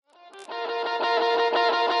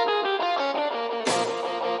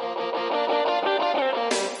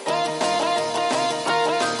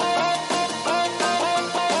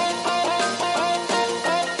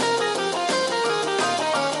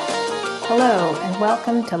Hello, and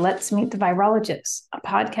welcome to Let's Meet the Virologists, a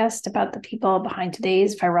podcast about the people behind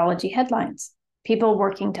today's virology headlines, people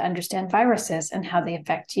working to understand viruses and how they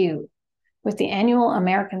affect you. With the annual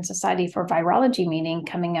American Society for Virology meeting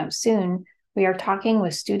coming up soon, we are talking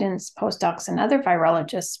with students, postdocs, and other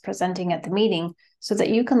virologists presenting at the meeting so that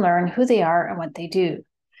you can learn who they are and what they do.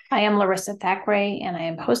 I am Larissa Thackeray, and I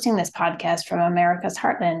am hosting this podcast from America's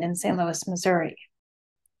Heartland in St. Louis, Missouri.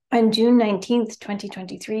 On June 19th,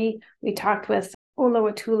 2023, we talked with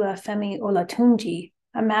Oluwatola Femi-Olatunji,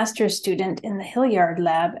 a master's student in the Hilliard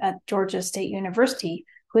lab at Georgia State University,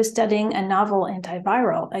 who is studying a novel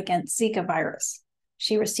antiviral against Zika virus.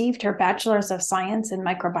 She received her Bachelor's of Science in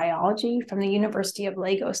Microbiology from the University of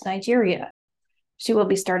Lagos, Nigeria. She will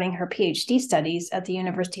be starting her PhD studies at the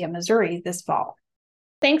University of Missouri this fall.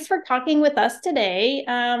 Thanks for talking with us today.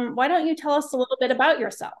 Why don't you tell us a little bit about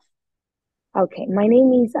yourself? Okay, my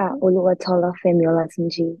name is Oluwatola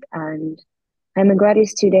Femi-Olatunji, and I'm a graduate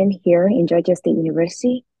student here in Georgia State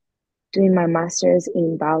University, doing my master's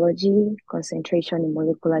in biology, concentration in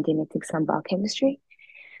molecular genetics and biochemistry.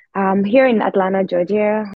 Here in Atlanta,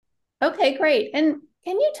 Georgia. Okay, great. And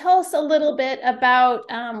can you tell us a little bit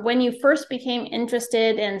about when you first became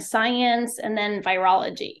interested in science and then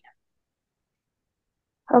virology?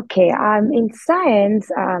 Okay, in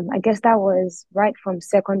science, I guess that was right from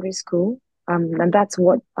secondary school. And that's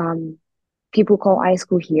what people call high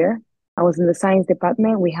school here. I was in the science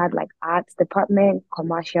department. We had like arts department,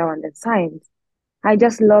 commercial, and then science. I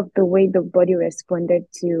just loved the way the body responded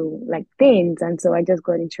to like things. And so I just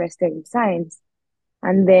got interested in science.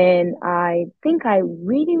 And then I think I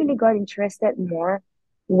really, really got interested more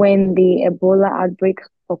when the Ebola outbreak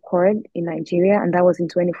occurred in Nigeria, and that was in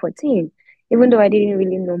 2014. Even though I didn't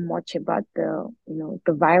really know much about the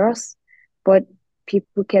virus, but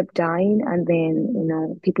people kept dying, and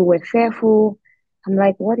then people were fearful. I'm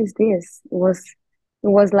like, what is this? It was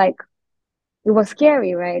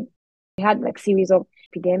scary, right? We had like series of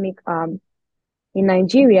epidemic in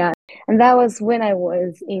Nigeria, and that was when I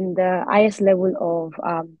was in the highest level of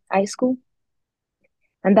high school,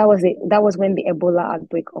 and that was it. That was when the Ebola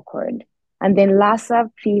outbreak occurred, and then Lassa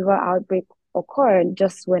fever outbreak occurred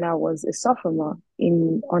just when I was a sophomore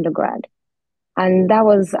in undergrad. And that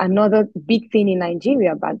was another big thing in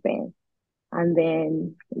Nigeria back then. And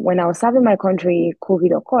then when I was serving my country,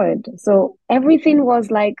 COVID occurred. So everything was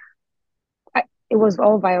like, it was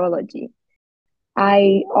all virology.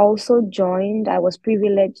 I was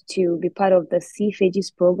privileged to be part of the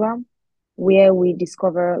C-phages program, where we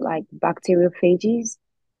discover like bacteriophages.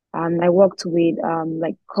 I worked with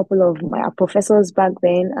like a couple of my professors back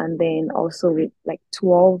then, and then also with like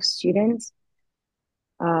 12 students.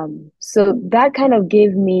 So that kind of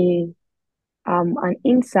gave me an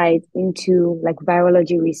insight into like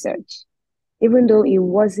virology research, even though it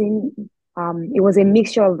was a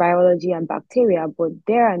mixture of virology and bacteria, but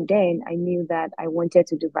there and then I knew that I wanted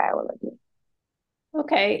to do virology.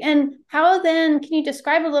 Okay, and how then, can you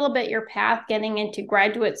describe a little bit your path getting into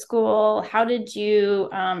graduate school? How did you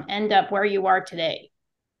end up where you are today?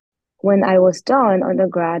 When I was done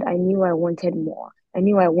undergrad, I knew I wanted more. I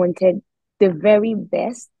knew I wanted the very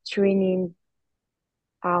best training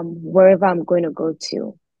wherever I'm going to go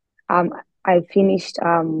to. I finished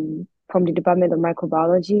from the Department of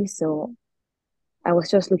Microbiology, so I was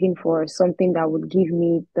just looking for something that would give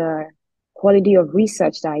me the quality of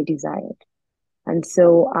research that I desired. And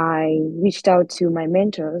so I reached out to my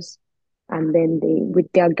mentors, and then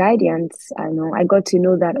with their guidance, I got to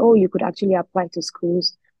know that, you could actually apply to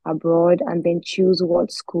schools abroad and then choose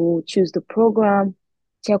what school, choose the program,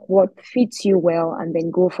 check what fits you well, and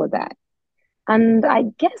then go for that. And I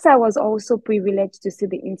guess I was also privileged to see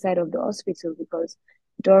the inside of the hospital, because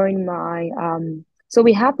during my so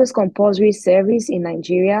we have this compulsory service in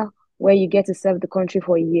Nigeria where you get to serve the country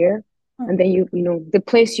for a year, and then they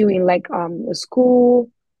place you in like a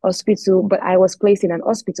school, hospital, but I was placed in an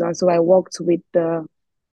hospital, and so I worked with the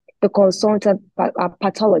consultant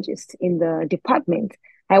pathologist in the department.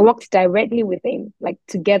 I worked directly with him, like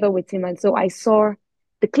together with him, and so I saw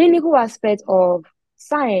the clinical aspect of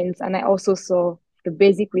science, and I also saw the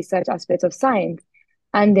basic research aspect of science.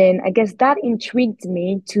 And then I guess that intrigued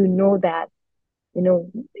me to know that,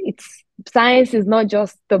 it's science is not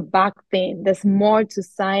just the back thing. There's more to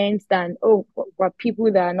science than, what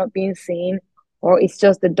people that are not being seen, or it's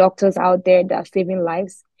just the doctors out there that are saving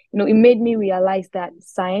lives. It made me realize that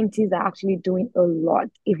scientists are actually doing a lot,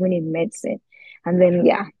 even in medicine. And then,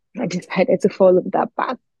 I decided to follow that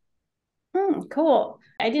path. Cool.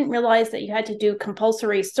 I didn't realize that you had to do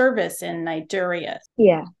compulsory service in Nigeria.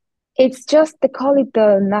 Yeah. It's just, they call it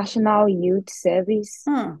the National Youth Service.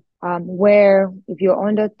 where if you're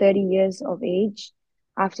under 30 years of age,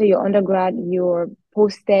 after your undergrad, you're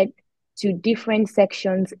posted to different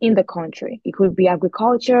sections in the country. It could be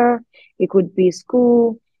agriculture, it could be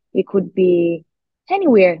school, it could be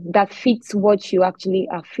anywhere that fits what you actually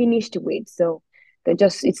are finished with. So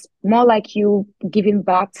it's more like you giving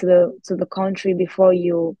back to the country before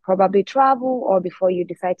you probably travel or before you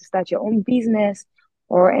decide to start your own business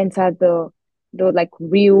or enter the like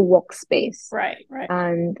real workspace. Right.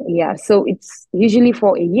 And yeah, so it's usually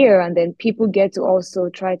for a year, and then people get to also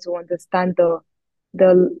try to understand the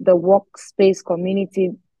workspace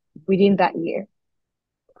community within that year.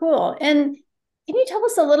 Cool. And can you tell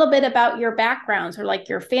us a little bit about your backgrounds, or like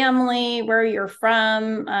your family, where you're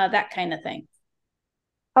from, that kind of thing?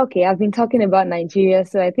 Okay, I've been talking about Nigeria,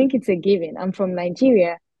 so I think it's a given. I'm from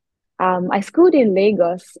Nigeria. I schooled in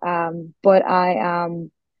Lagos, but I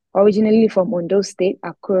am originally from Ondo State,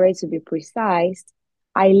 Akure to be precise.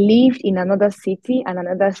 I lived in another city and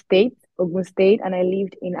another state, Ogun State, and I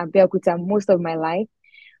lived in Abeokuta most of my life.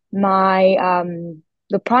 My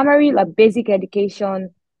the primary like basic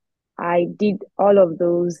education, I did all of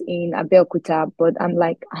those in Abeokuta, but I'm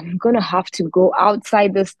like, I'm gonna have to go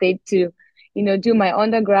outside the state to, do my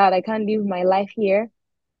undergrad. I can't live my life here,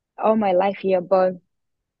 all my life here, but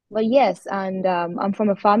yes, and I'm from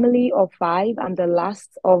a family of five. I'm the last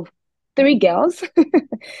of three girls.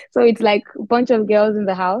 So it's like a bunch of girls in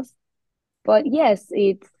the house. But yes,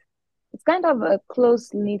 it's kind of a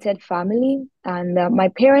close-knitted family, and my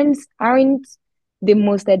parents aren't the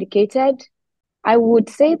most educated. I would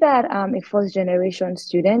say that I'm a first generation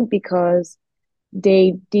student because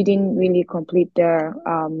they didn't really complete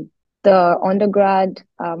the undergrad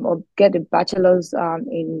or get a bachelor's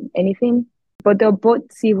in anything. But they're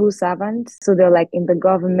both civil servants. So they're like in the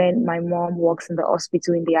government. My mom works in the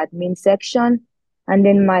hospital in the admin section. And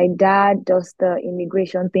then my dad does the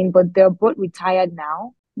immigration thing, but they're both retired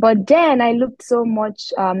now. But then I looked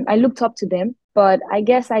up to them, but I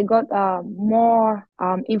guess I got more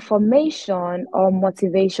information or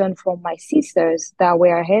motivation from my sisters that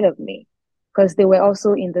were ahead of me because they were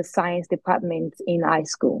also in the science department in high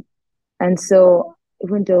school. And so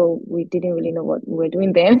even though we didn't really know what we were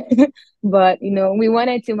doing then, but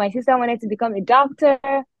my sister wanted to become a doctor.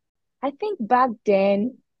 I think back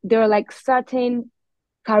then there were like certain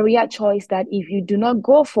career choice that if you do not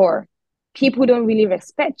go for, people don't really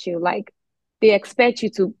respect you. Like they expect you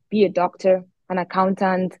to be a doctor, an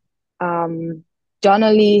accountant,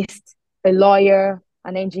 journalist, a lawyer,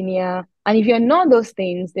 an engineer. And if you're not those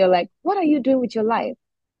things, they're like, what are you doing with your life?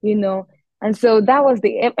 You know? And so that was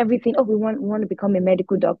the everything. Oh, we want to become a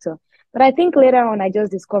medical doctor. But I think later on, I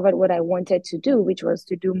just discovered what I wanted to do, which was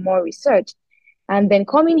to do more research. And then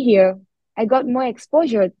coming here, I got more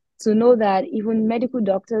exposure to know that even medical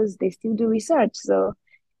doctors, they still do research. So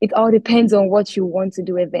it all depends on what you want to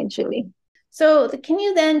do eventually. So can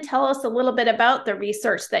you then tell us a little bit about the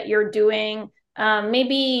research that you're doing?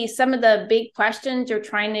 Maybe some of the big questions you're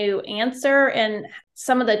trying to answer and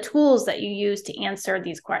some of the tools that you use to answer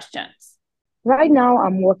these questions. Right now,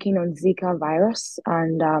 I'm working on Zika virus,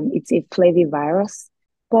 and it's a flavivirus.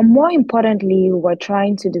 But more importantly, we're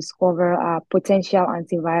trying to discover a potential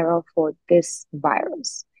antiviral for this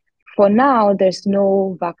virus. For now, there's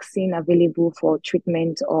no vaccine available for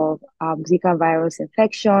treatment of Zika virus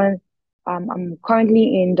infection. I'm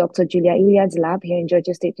currently in Dr. Julia Hilliard's lab here in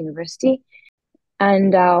Georgia State University.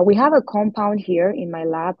 And we have a compound here in my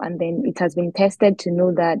lab, and then it has been tested to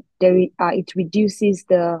know that it reduces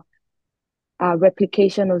the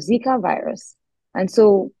replication of Zika virus. And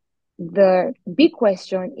so the big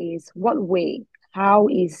question is what way, how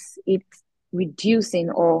is it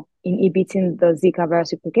reducing or inhibiting the Zika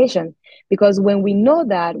virus replication? Because when we know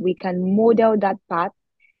that, we can model that path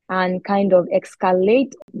and kind of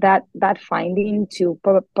escalate that finding to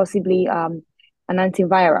possibly an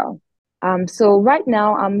antiviral. So right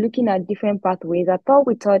now I'm looking at different pathways.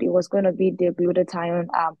 We thought it was going to be the glutathione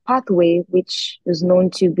pathway, which is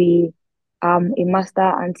known to be a master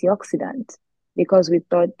antioxidant, because we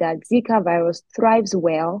thought that Zika virus thrives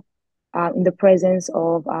well in the presence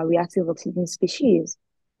of reactive oxygen species.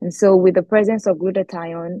 And so with the presence of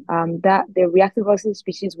glutathione, that the reactive oxygen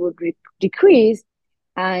species would decrease.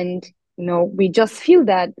 And, we just feel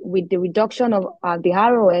that with the reduction of the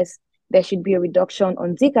ROS, there should be a reduction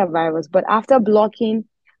on Zika virus. But after blocking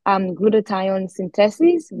glutathione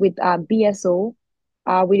synthesis with BSO,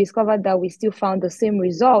 we discovered that we still found the same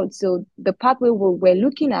result. So the pathway we're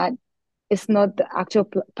looking at is not the actual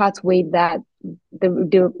pathway that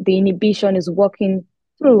the inhibition is working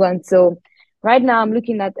through. And so right now I'm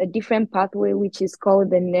looking at a different pathway, which is called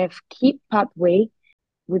the nerve keep pathway.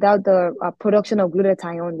 without the production of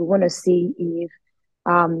glutathione, we want to see if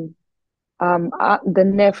the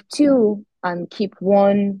nerve two and keep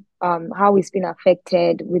one how it's been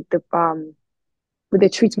affected with the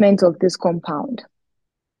treatment of this compound.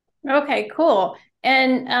 Okay, cool.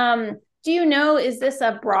 And do you know, is this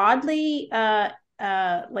a broadly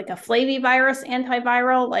like a flavivirus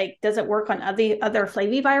antiviral? Like, does it work on other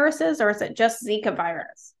flaviviruses, or is it just Zika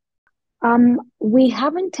virus? We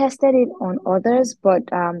haven't tested it on others, but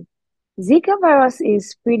Zika virus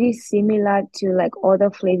is pretty similar to like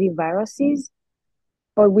other flaviviruses,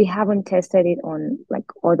 but we haven't tested it on like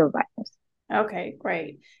other viruses. Okay,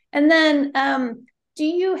 great. And then do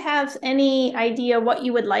you have any idea what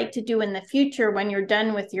you would like to do in the future when you're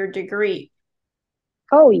done with your degree?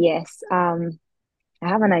 Oh yes, I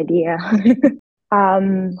have an idea.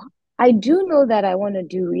 I do know that I want to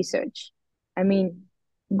do research. I mean,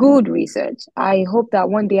 good research. I hope that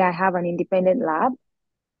one day I have an independent lab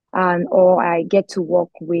and or I get to work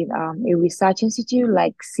with a research institute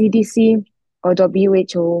like CDC or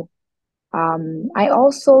WHO. I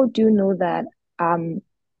also do know that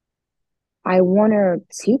I want to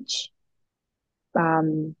teach.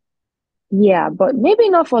 Yeah, but maybe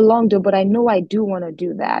not for long though, but I know I do want to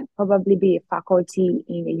do that. Probably be a faculty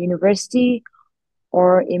in a university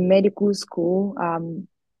or a medical school.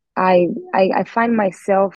 I find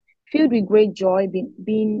myself filled with great joy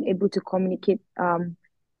being able to communicate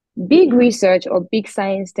big research or big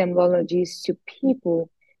science terminologies to people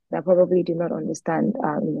that probably do not understand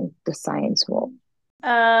the science world.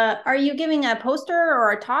 Are you giving a poster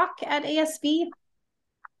or a talk at ASV?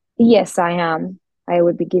 Yes, I am. I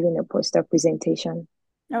would be giving a poster presentation.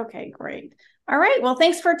 Okay, great. All right. Well,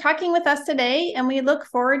 thanks for talking with us today, and we look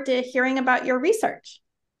forward to hearing about your research.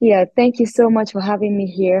 Yeah, thank you so much for having me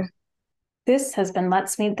here. This has been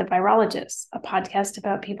Let's Meet the Virologists, a podcast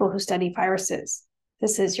about people who study viruses.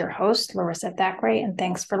 This is your host, Larissa Thackeray, and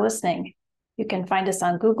thanks for listening. You can find us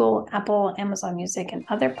on Google, Apple, Amazon Music, and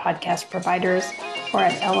other podcast providers, or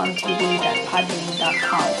at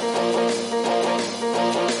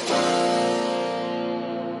lmtv.podbean.com.